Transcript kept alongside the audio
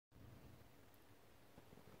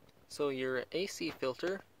So your AC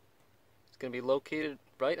filter is going to be located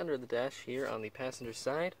right under the dash here on the passenger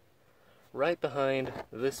side, right behind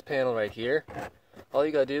this panel right here. All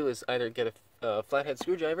you gotta do is either get a flathead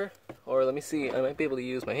screwdriver, or let me see, I might be able to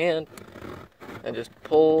use my hand and just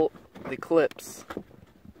pull the clips,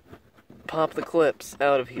 pop the clips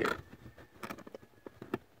out of here.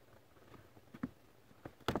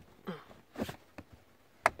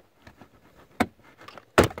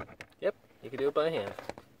 Yep, you can do it by hand.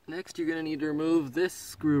 Next, you're gonna need to remove this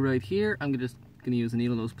screw right here. I'm just gonna use a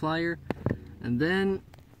needle nose plier, and then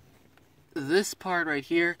this part right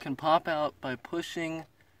here can pop out by pushing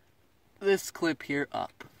this clip here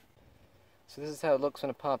up. So this is how it looks when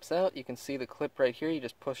it pops out. You can see the clip right here. You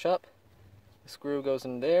just push up, the screw goes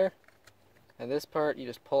in there, and this part you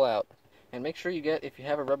just pull out. And make sure you get, if you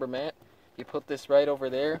have a rubber mat, you put this right over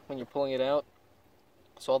there when you're pulling it out,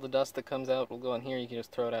 so all the dust that comes out will go in here. You can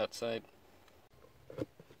just throw it outside.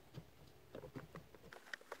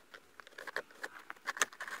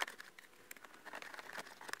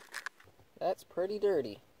 That's pretty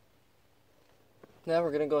dirty. Now we're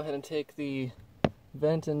going to go ahead and take the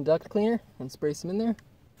vent and duct cleaner and spray some in there.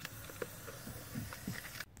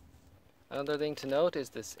 Another thing to note is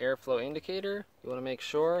this airflow indicator. You want to make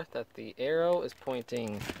sure that the arrow is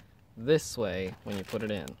pointing this way when you put it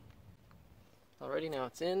in. Alrighty, now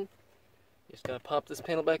it's in. You just got to pop this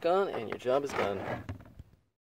panel back on and your job is done.